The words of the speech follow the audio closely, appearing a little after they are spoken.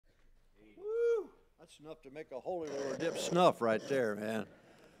That's enough to make a holy roller dip snuff right there, man.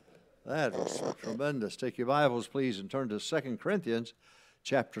 That was tremendous. Take your Bibles, please, and turn to 2 Corinthians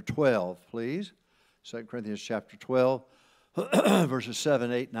chapter 12, please. 2 Corinthians chapter 12, verses 7,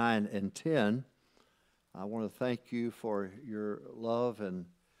 8, 9, and 10. I want to thank you for your love and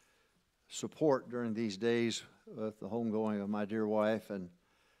support during these days with the homegoing of my dear wife, and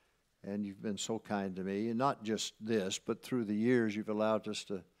you've been so kind to me. And not just this, but through the years you've allowed us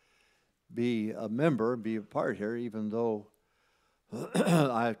to be a member, be a part here, even though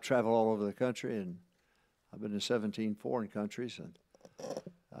I travel all over the country, and I've been in 17 foreign countries, and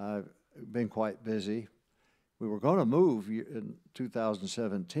I've been quite busy. We were going to move in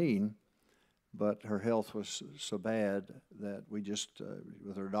 2017, but her health was so bad that we just,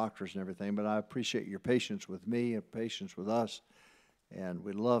 with her doctors and everything, but I appreciate your patience with me and patience with us, and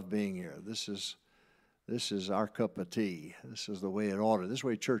we love being here. This is our cup of tea. This is the way it ought to. This is the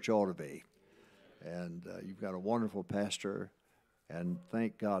way church ought to be. And you've got a wonderful pastor, and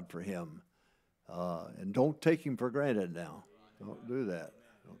thank God for him. And don't take him for granted now. Don't do that.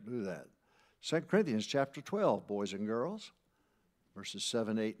 Don't do that. 2 Corinthians chapter 12, boys and girls, verses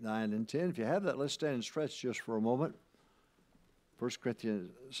 7, 8, 9, and 10. If you have that, let's stand and stretch just for a moment. 2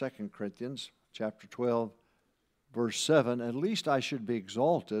 Corinthians chapter 12, verse 7. At least I should be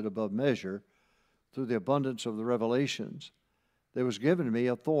exalted above measure through the abundance of the revelations. There was given to me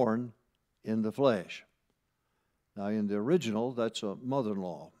a thorn in the flesh. Now, in the original, that's a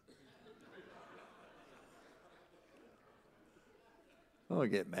mother-in-law. Don't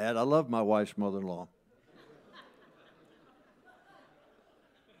get mad. I love my wife's mother-in-law.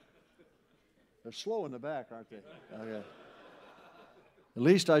 They're slow in the back, aren't they? Okay. At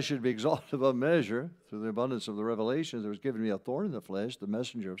least I should be exalted above measure through the abundance of the revelations. There was given me a thorn in the flesh, the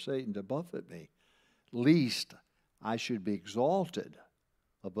messenger of Satan, to buffet me. Least I should be exalted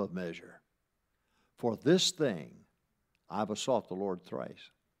above measure. For this thing I besought the Lord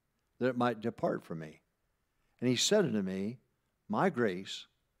thrice, that it might depart from me. And he said unto me, my grace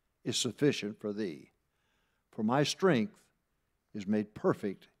is sufficient for thee, for my strength is made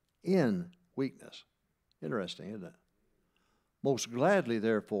perfect in weakness. Interesting, isn't it? Most gladly,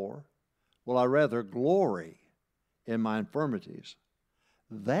 therefore, will I rather glory in my infirmities,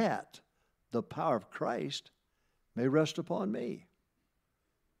 that the power of Christ may rest upon me.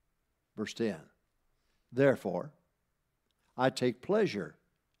 Verse 10. Therefore, I take pleasure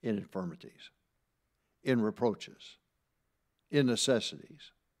in infirmities, in reproaches, in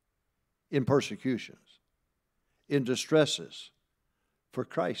necessities, in persecutions, in distresses, for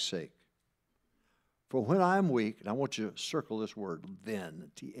Christ's sake. For when I am weak, and I want you to circle this word,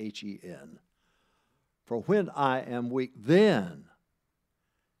 then, T-H-E-N. For when I am weak, then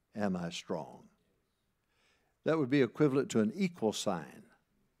am I strong. That would be equivalent to an equal sign.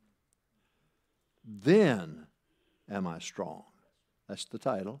 Then am I strong. That's the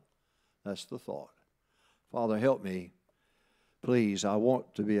title. That's the thought. Father, help me. Please, I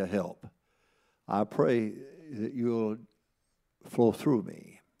want to be a help. I pray that you'll flow through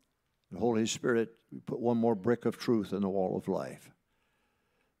me. The Holy Spirit, put one more brick of truth in the wall of life.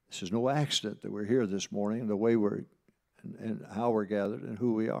 This is no accident that we're here this morning, the way we're and how we're gathered and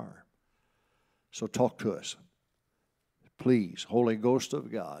who we are. So talk to us. Please, Holy Ghost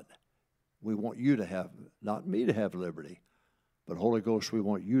of God, we want you to have, not me to have liberty, but Holy Ghost, we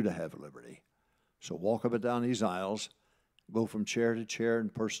want you to have liberty. So walk up and down these aisles, go from chair to chair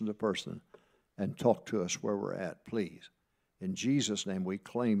and person to person, and talk to us where we're at, please. In Jesus' name, we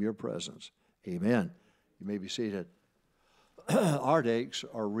claim your presence. Amen. You may be seated. Heartaches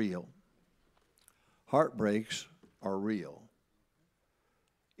are real. Heartbreaks are real.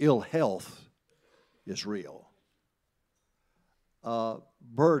 Ill health is real.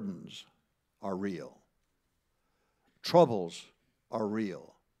 Burdens are real. Troubles are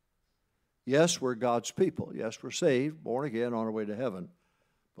real. Yes, we're God's people. Yes, we're saved, born again, on our way to heaven.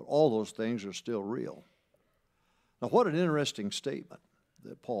 But all those things are still real. Now, what an interesting statement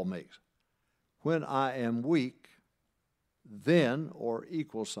that Paul makes. When I am weak, then, or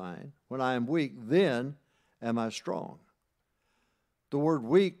equal sign, when I am weak, then am I strong. The word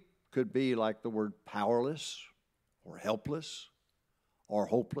weak could be like the word powerless or helpless or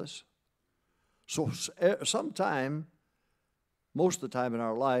hopeless. So sometime, most of the time in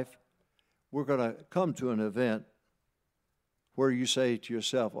our life, we're going to come to an event where you say to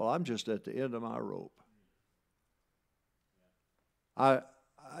yourself, well, I'm just at the end of my rope.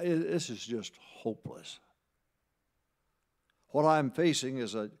 This is just hopeless. What I'm facing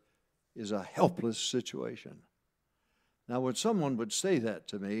is a helpless situation. Now, when someone would say that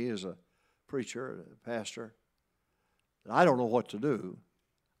to me as a preacher, a pastor, I don't know what to do,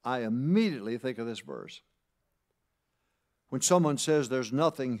 I immediately think of this verse. When someone says there's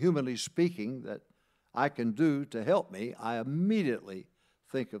nothing, humanly speaking, that I can do to help me, I immediately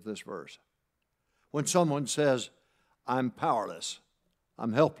think of this verse. When someone says, I'm powerless,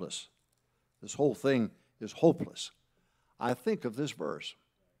 I'm helpless, this whole thing is hopeless, I think of this verse.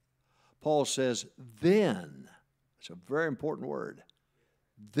 Paul says, then, it's a very important word,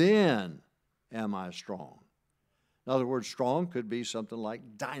 then am I strong. In other words, strong could be something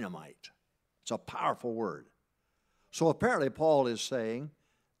like dynamite. It's a powerful word. So apparently Paul is saying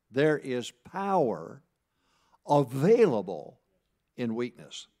there is power available in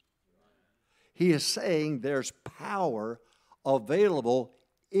weakness. He is saying there's power available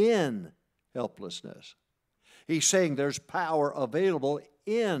in helplessness. He's saying there's power available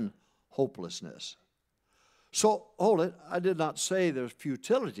in hopelessness. So, hold it, I did not say there's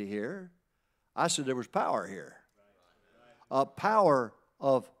futility here. I said there was power here. A power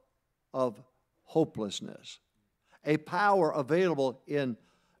of hopelessness. A power available in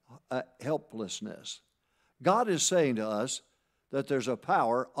helplessness. God is saying to us that there's a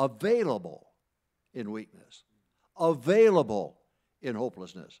power available in weakness, available in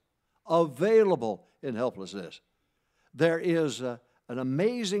hopelessness, available in helplessness. There is an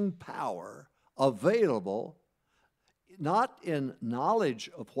amazing power available not in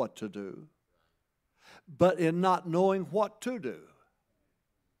knowledge of what to do, but in not knowing what to do.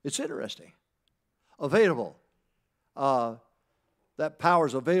 It's interesting. Available. That power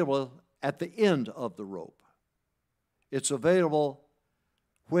is available at the end of the rope. It's available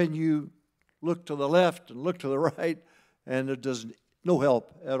when you look to the left and look to the right, and it does no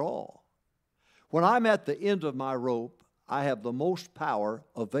help at all. When I'm at the end of my rope, I have the most power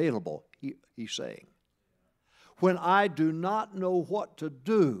available, he's saying. When I do not know what to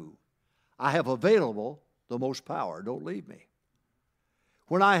do, I have available the most power. Don't leave me.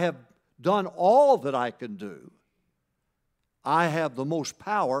 When I have done all that I can do, I have the most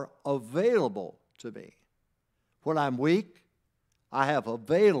power available to me. When I'm weak, I have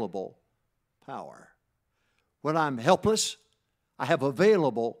available power. When I'm helpless, I have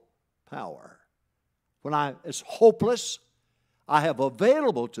available power. When it's hopeless, I have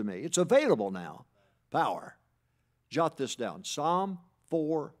available to me, it's available now, power. Jot this down, Psalm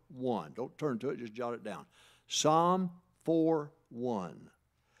 4:1. Don't turn to it, just jot it down. Psalm 4:1.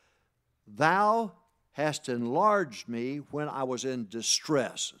 Thou hast enlarged me when I was in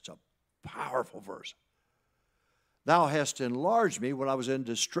distress. It's a powerful verse. Thou hast enlarged me when I was in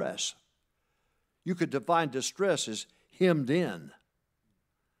distress. You could define distress as hemmed in.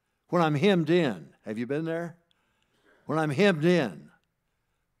 When I'm hemmed in, have you been there? When I'm hemmed in,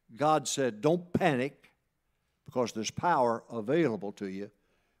 God said, don't panic because there's power available to you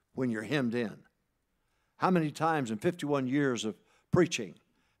when you're hemmed in. How many times in 51 years of preaching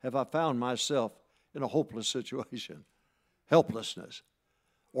have I found myself in a hopeless situation, helplessness,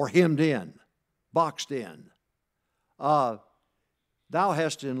 or hemmed in, boxed in? Thou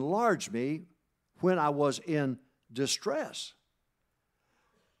hast enlarged me when I was in distress.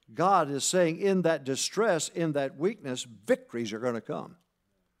 God is saying in that distress, in that weakness, victories are going to come.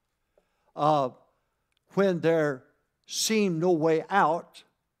 When there seemed no way out,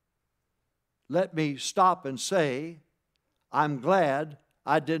 let me stop and say, I'm glad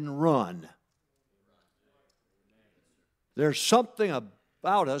I didn't run. There's something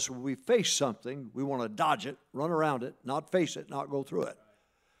about us when we face something, we want to dodge it, run around it, not face it, not go through it.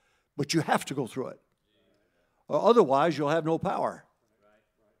 But you have to go through it. Or otherwise, you'll have no power.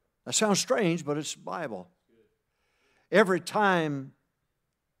 That sounds strange, but it's Bible. Every time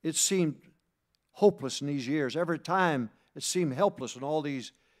it seemed hopeless in these years, every time it seemed helpless in all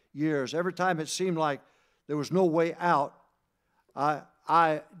these years, every time it seemed like there was no way out,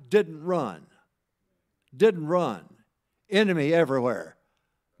 I didn't run. Didn't run. Enemy everywhere,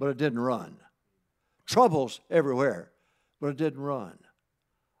 but it didn't run. Troubles everywhere, but it didn't run.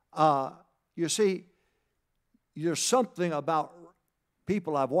 You see, there's something about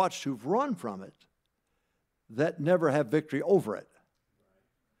people I've watched who've run from it that never have victory over it.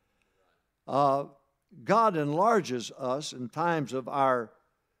 God enlarges us in times of our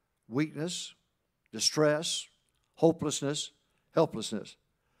weakness, distress, hopelessness, helplessness.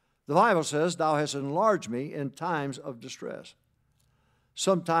 The Bible says, thou hast enlarged me in times of distress.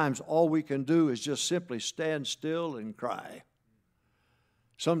 Sometimes all we can do is just simply stand still and cry.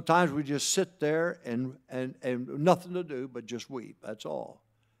 Sometimes we just sit there and nothing to do but just weep. That's all.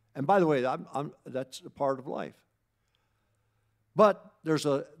 And by the way, that's a part of life. But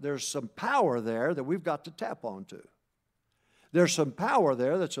there's some power there that we've got to tap onto. There's some power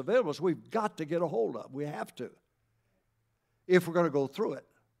there that's available, so we've got to get a hold of. We have to, if we're going to go through it.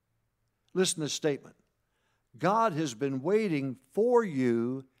 Listen to this statement. God has been waiting for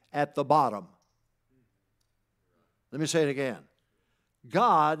you at the bottom. Let me say it again.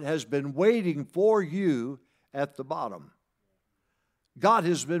 God has been waiting for you at the bottom. God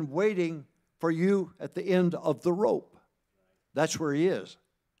has been waiting for you at the end of the rope. That's where He is.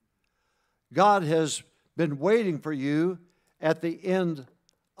 God has been waiting for you at the end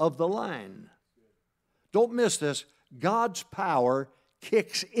of the line. Don't miss this. God's power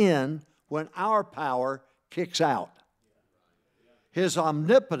kicks in when our power kicks out. His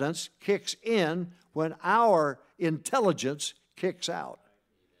omnipotence kicks in when our intelligence kicks out.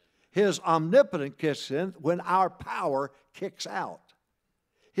 His omnipotence kicks in when our power kicks out.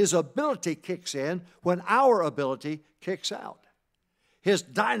 His ability kicks in when our ability kicks out. His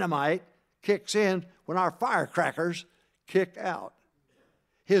dynamite kicks in when our firecrackers kick out.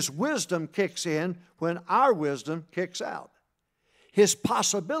 His wisdom kicks in when our wisdom kicks out. His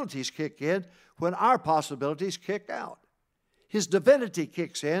possibilities kick in when our possibilities kick out. His divinity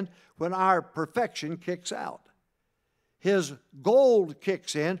kicks in when our perfection kicks out. His gold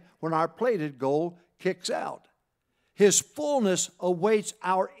kicks in when our plated gold kicks out. His fullness awaits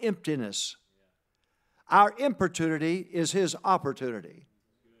our emptiness. Our importunity is His opportunity.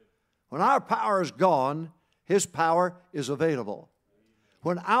 When our power is gone, His power is available.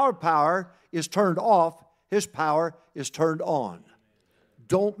 When our power is turned off, His power is turned on.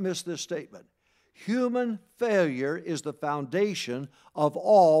 Don't miss this statement. Human failure is the foundation of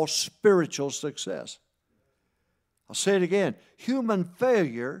all spiritual success. I'll say it again. Human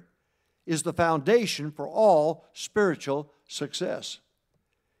failure is the foundation for all spiritual success.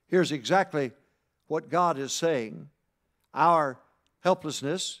 Here's exactly what God is saying. Our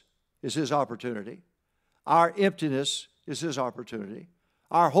helplessness is His opportunity. Our emptiness is His opportunity.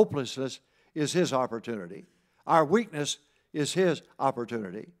 Our hopelessness is His opportunity. Our weakness is His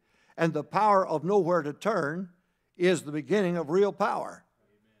opportunity. And the power of nowhere to turn is the beginning of real power.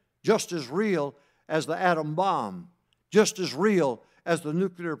 Just as real as the atom bomb. Just as real as the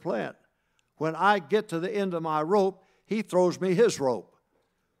nuclear plant. When I get to the end of my rope, He throws me His rope.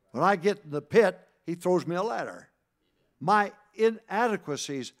 When I get in the pit, He throws me a ladder. My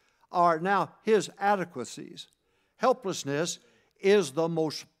inadequacies are now His adequacies. Helplessness is the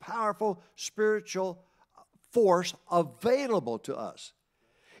most powerful spiritual force available to us.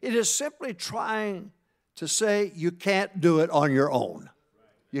 It is simply trying to say you can't do it on your own.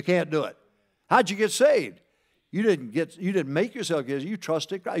 You can't do it. How'd you get saved? You didn't make yourself get saved. You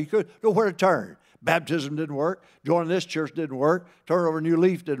trusted God. You couldn't know where to turn. Baptism didn't work. Joining this church didn't work. Turning over a new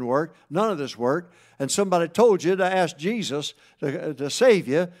leaf didn't work. None of this worked. And somebody told you to ask Jesus to save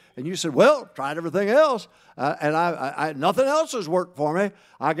you. And you said, well, tried everything else. And I nothing else has worked for me.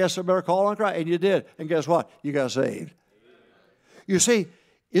 I guess I better call on Christ. And you did. And guess what? You got saved. You see,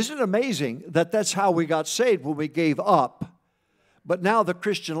 isn't it amazing that that's how we got saved when we gave up? But now the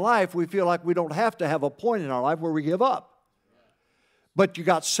Christian life, we feel like we don't have to have a point in our life where we give up. But you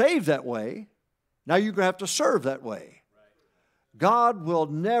got saved that way. Now you're going to have to serve that way. God will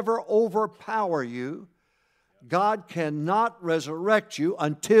never overpower you. God cannot resurrect you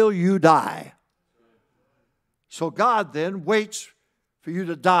until you die. So God then waits for you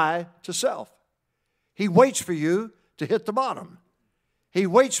to die to self. He waits for you to hit the bottom. He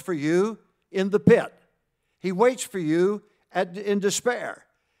waits for you in the pit. He waits for you in despair.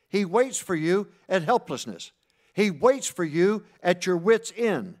 He waits for you at helplessness. He waits for you at your wit's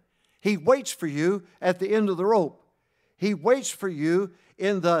end. He waits for you at the end of the rope. He waits for you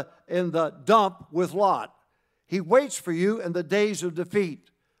in the dump with Lot. He waits for you in the days of defeat,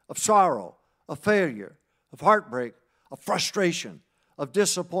 of sorrow, of failure, of heartbreak, of frustration, of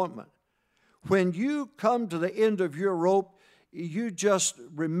disappointment. When you come to the end of your rope, you just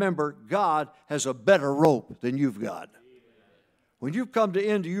remember God has a better rope than you've got. When you come to the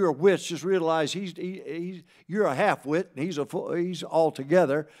end of your wits, just realize you're a half-wit, and he's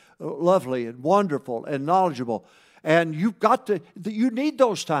altogether lovely and wonderful and knowledgeable. And you need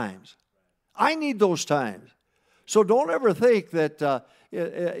those times. I need those times. So don't ever think that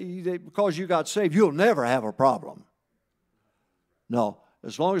because you got saved, you'll never have a problem. No,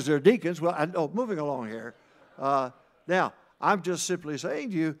 as long as they're deacons. Well, moving along here. Now, I'm just simply saying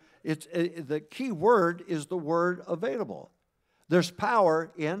to you, the key word is the word available. There's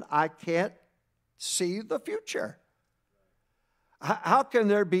power in I can't see the future. How can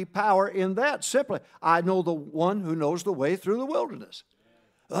there be power in that? Simply, I know the one who knows the way through the wilderness.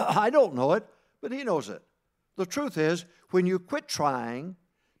 I don't know it, but He knows it. The truth is, when you quit trying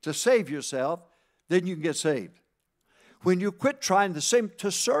to save yourself, then you can get saved. When you quit trying to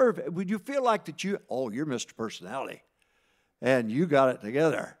serve, when you feel like that you're Mr. Personality, and you got it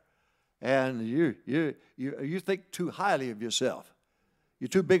together, and you think too highly of yourself. You're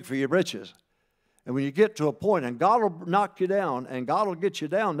too big for your britches. And when you get to a point, and God will knock you down, and God will get you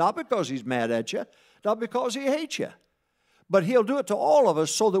down, not because He's mad at you, not because He hates you, but He'll do it to all of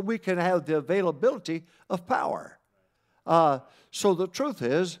us so that we can have the availability of power. So the truth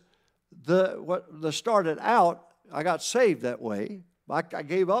is, what started out, I got saved that way. I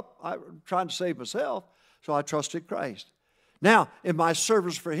gave up trying to save myself, so I trusted Christ. Now, in my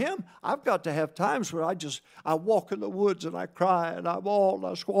service for Him, I've got to have times where I walk in the woods and I cry and I bawl and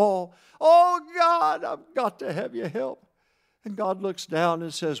I squall. Oh, God, I've got to have your help. And God looks down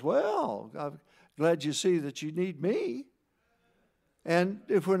and says, well, I'm glad you see that you need me. And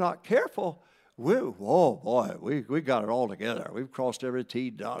if we're not careful, we got it all together. We've crossed every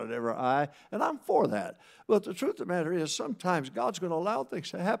T, dotted every I, and I'm for that. But the truth of the matter is sometimes God's going to allow things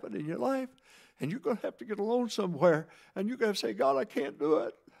to happen in your life, and you're going to have to get alone somewhere, and you're going to say, God, I can't do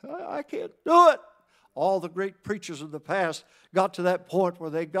it. I can't do it. All the great preachers of the past got to that point where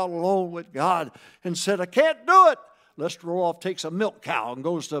they got alone with God and said, I can't do it. Lester Roloff takes a milk cow and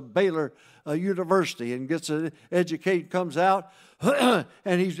goes to Baylor University and gets educated, comes out,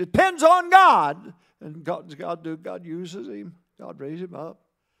 and he depends on God. And God uses him. God raised him up.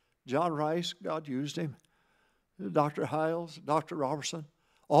 John Rice, God used him. Dr. Hiles, Dr. Robertson,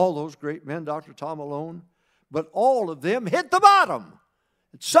 all those great men, Dr. Tom Malone. But all of them hit the bottom.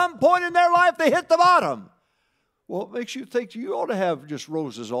 At some point in their life, they hit the bottom. Well, it makes you think you ought to have just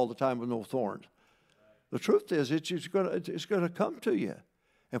roses all the time with no thorns. The truth is, it's going to come to you.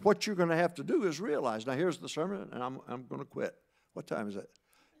 And what you're going to have to do is realize, now here's the sermon, and I'm going to quit. What time is it?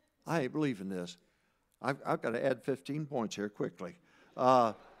 I ain't believing this. I've got to add 15 points here quickly.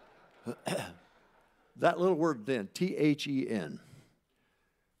 That little word then, T-H-E-N,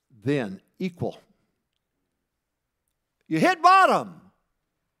 then, equal. You hit bottom.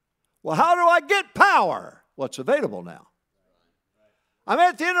 Well, how do I get power? What's available now? I'm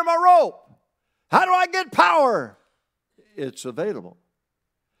at the end of my rope. How do I get power? It's available.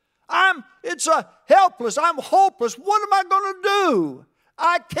 It's helpless. I'm hopeless. What am I going to do?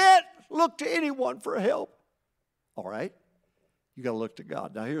 I can't look to anyone for help. All right. You got to look to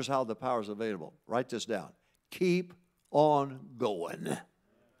God. Now, here's how the power is available. Write this down. Keep on going.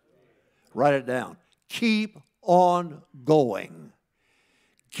 Write it down. Keep on going.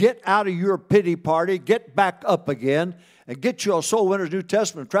 Get out of your pity party. Get back up again. And get you a Soul Winners New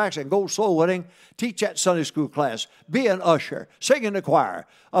Testament tracts and go soul winning. Teach that Sunday school class. Be an usher. Sing in the choir.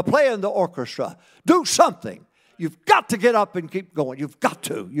 Play in the orchestra. Do something. You've got to get up and keep going. You've got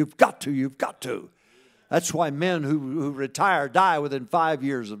to. You've got to. You've got to. That's why men who retire die within 5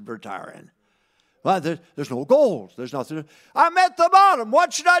 years of retiring. Well, there's no goals. There's nothing. I'm at the bottom.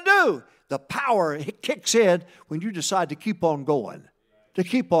 What should I do? The power kicks in when you decide to keep on going. To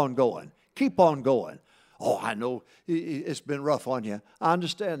keep on going. Keep on going. Oh, I know it's been rough on you. I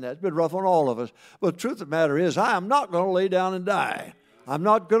understand that. It's been rough on all of us. But the truth of the matter is, I am not going to lay down and die. I'm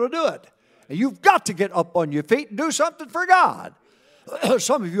not going to do it. And you've got to get up on your feet and do something for God.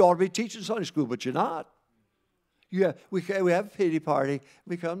 Some of you ought to be teaching Sunday school, but you're not. Yeah, we have a pity party.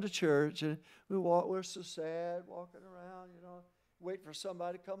 We come to church and we're so sad walking around, wait for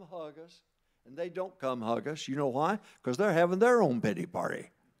somebody to come hug us. And they don't come hug us. You know why? Because they're having their own pity party.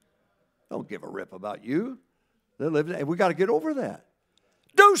 Don't give a rip about you. And we got to get over that.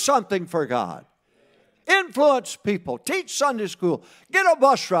 Do something for God. Influence people. Teach Sunday school. Get a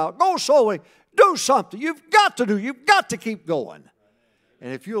bus route. Go sewing. Do something. You've got to do. You've got to keep going.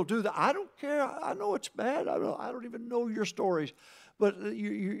 And if you'll do that, I don't care. I know it's bad. I don't even know your stories. But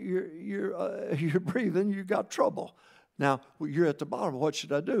you're breathing. You got trouble. Now, you're at the bottom. What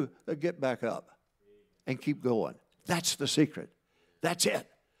should I do? Get back up and keep going. That's the secret. That's it.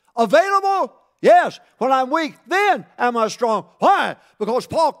 Available? Yes. When I'm weak, then am I strong. Why? Because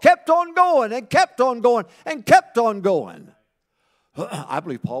Paul kept on going and kept on going and kept on going. I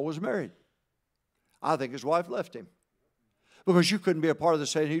believe Paul was married. I think his wife left him. Because you couldn't be a part of the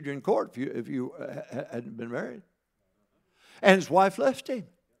Sanhedrin court if you hadn't been married. And his wife left him.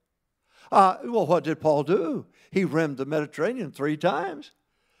 Well, what did Paul do? He rimmed the Mediterranean 3 times.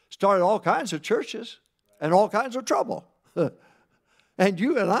 Started all kinds of churches and all kinds of trouble. And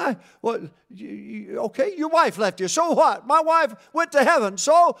you and I, okay, your wife left you. So what? My wife went to heaven.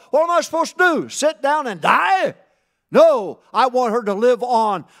 So what am I supposed to do? Sit down and die? No, I want her to live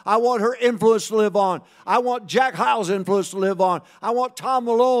on. I want her influence to live on. I want Jack Hyles' influence to live on. I want Tom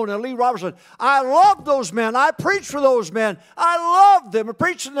Malone and Lee Robertson. I love those men. I preach for those men. I love them. We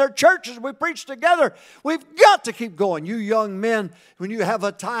preach in their churches. We preach together. We've got to keep going. You young men, when you have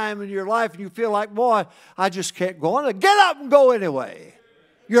a time in your life and you feel like, boy, I just can't go on, get up and go anyway.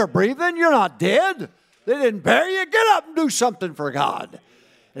 You're breathing. You're not dead. They didn't bury you. Get up and do something for God.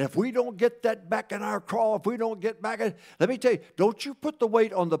 And if we don't get that back in our crawl, if we don't get back in, let me tell you, don't you put the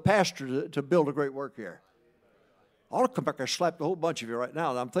weight on the pastor to build a great work here. I'll come back and slap the whole bunch of you right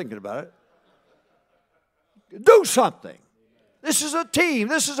now that I'm thinking about it. Do something. This is a team.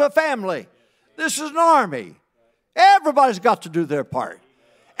 This is a family. This is an army. Everybody's got to do their part.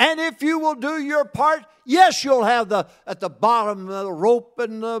 And if you will do your part, yes, you'll have at the bottom of the rope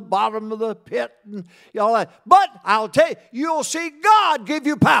and the bottom of the pit and all that. But I'll tell you, you'll see God give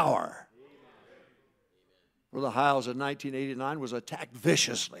you power. Brother Hiles in 1989 was attacked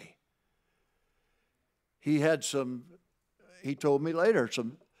viciously. He told me later,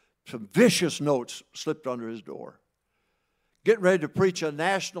 some vicious notes slipped under his door. Getting ready to preach a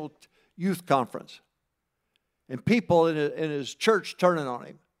national youth conference. And people in his church turning on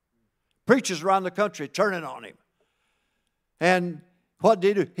him. Preachers around the country turning on him. And what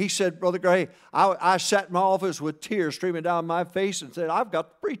did he do? He said, Brother Gray, I sat in my office with tears streaming down my face and said, I've got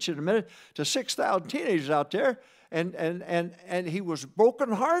to preach in a minute to 6,000 teenagers out there. And he was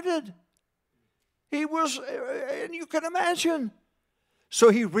brokenhearted. He was, and you can imagine.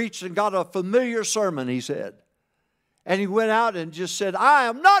 So he reached and got a familiar sermon, he said. And he went out and just said, I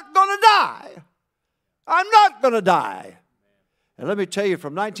am not going to die. I'm not going to die. And let me tell you,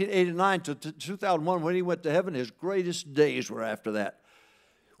 from 1989 to 2001, when he went to heaven, his greatest days were after that.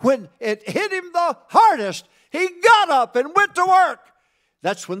 When it hit him the hardest, he got up and went to work.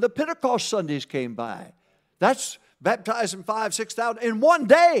 That's when the Pentecost Sundays came by. That's baptizing 5,000, 6,000 in one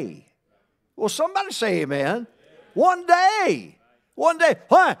day. Well, somebody say amen. One day. One day.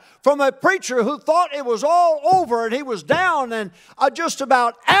 Why? From a preacher who thought it was all over and he was down and just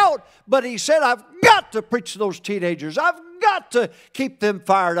about out. But he said, I've got to preach to those teenagers. I've got to keep them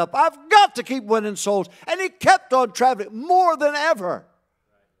fired up. I've got to keep winning souls. And he kept on traveling more than ever.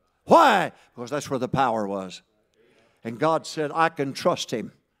 Why? Because that's where the power was. And God said, I can trust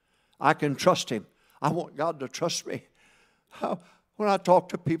him. I can trust him. I want God to trust me. When I talk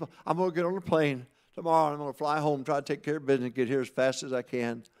to people, I'm going to get on a plane tomorrow. I'm going to fly home, try to take care of business, get here as fast as I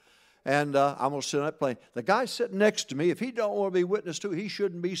can. And I'm going to sit on that plane. The guy sitting next to me, if he don't want to be witness to, he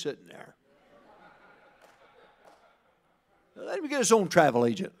shouldn't be sitting there. Let him get his own travel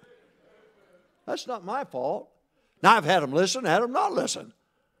agent. That's not my fault. Now, I've had him listen, had him not listen.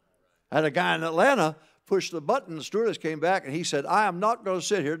 I had a guy in Atlanta push the button, the stewardess came back, and he said, I am not going to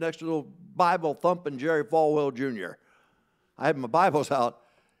sit here next to little Bible-thumping Jerry Falwell Jr. I had my Bibles out.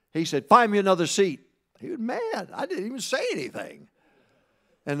 He said, find me another seat. He was mad. I didn't even say anything.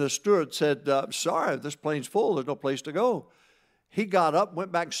 And the steward said, I'm sorry, this plane's full. There's no place to go. He got up,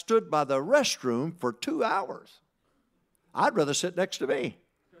 went back, stood by the restroom for 2 hours. I'd rather sit next to me.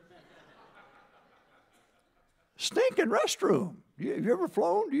 Stinking restroom. Have you ever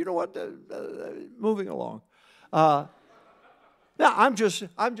flown? Do you know what? Moving along. Now, I'm just,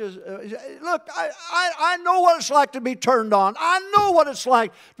 look, I know what it's like to be turned on. I know what it's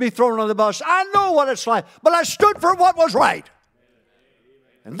like to be thrown on the bus. I know what it's like. But I stood for what was right.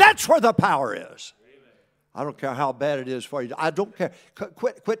 And that's where the power is. I don't care how bad it is for you. I don't care.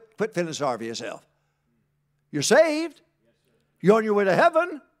 Quit feeling sorry for yourself. You're saved. You're on your way to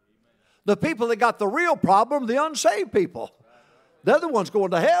heaven. The people that got the real problem, the unsaved people. They're the ones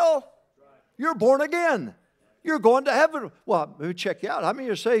going to hell. You're born again. You're going to heaven. Well, let me check you out. How many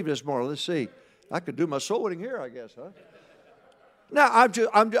are saved this morning? Let's see. I could do my soul winning here, I guess, huh? Now,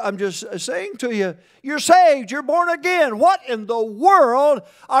 I'm just saying to you, you're saved. You're born again. What in the world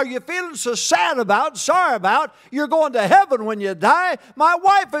are you feeling so sad about, sorry about? You're going to heaven when you die. My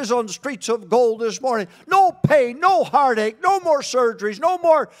wife is on the streets of gold this morning. No pain, no heartache, no more surgeries, no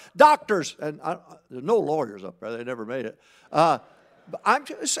more doctors. And there's no lawyers up there. They never made it. But I'm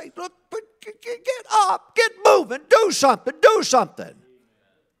just saying, look, get up, get moving, do something, do something.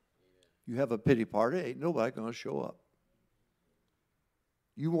 You have a pity party, ain't nobody going to show up.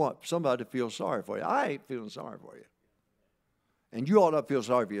 You want somebody to feel sorry for you. I ain't feeling sorry for you. And you ought not feel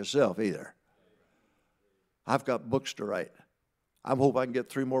sorry for yourself either. I've got books to write. I hope I can get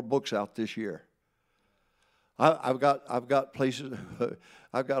 3 more books out this year. I've got places.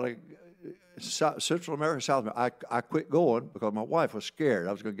 I've got a Central America, South America. I quit going because my wife was scared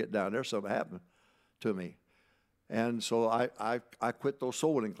I was going to get down there. Something happened to me, and so I quit those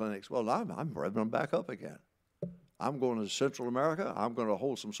soul winning clinics. Well, I'm revving them back up again. I'm going to Central America. I'm going to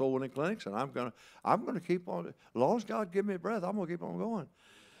hold some soul winning clinics, and I'm going to keep on. As long as God gives me breath, I'm going to keep on going.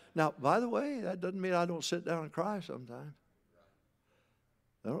 Now, by the way, that doesn't mean I don't sit down and cry sometimes.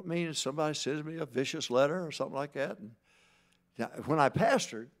 That don't mean somebody sends me a vicious letter or something like that. And now, when I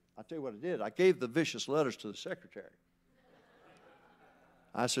pastored, I'll tell you what I did. I gave the vicious letters to the secretary.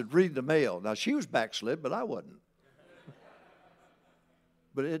 I said, read the mail. Now, she was backslid, but I wasn't.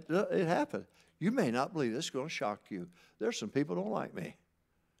 But it happened. You may not believe this is going to shock you. There's some people who don't like me.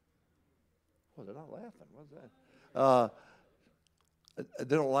 Well, they're not laughing. What's that?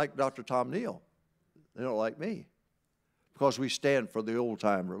 They don't like Dr. Tom Neal. They don't like me because we stand for the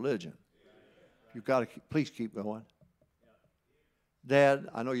old-time religion. You've got to please keep going. Dad,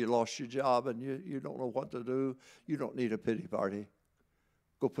 I know you lost your job and you don't know what to do. You don't need a pity party.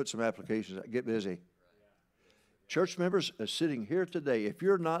 Go put some applications out. Get busy. Church members are sitting here today. If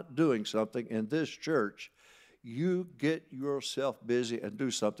you're not doing something in this church, you get yourself busy and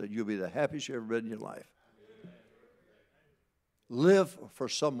do something. You'll be the happiest you've ever been in your life. Live for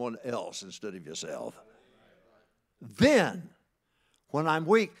someone else instead of yourself. Then, when I'm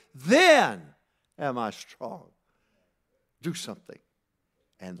weak, then am I strong. Do something.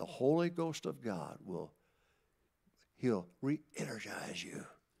 And the Holy Ghost of God He'll re-energize you.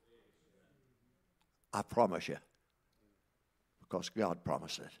 I promise you. Because God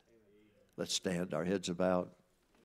promised it. Let's stand, our heads about.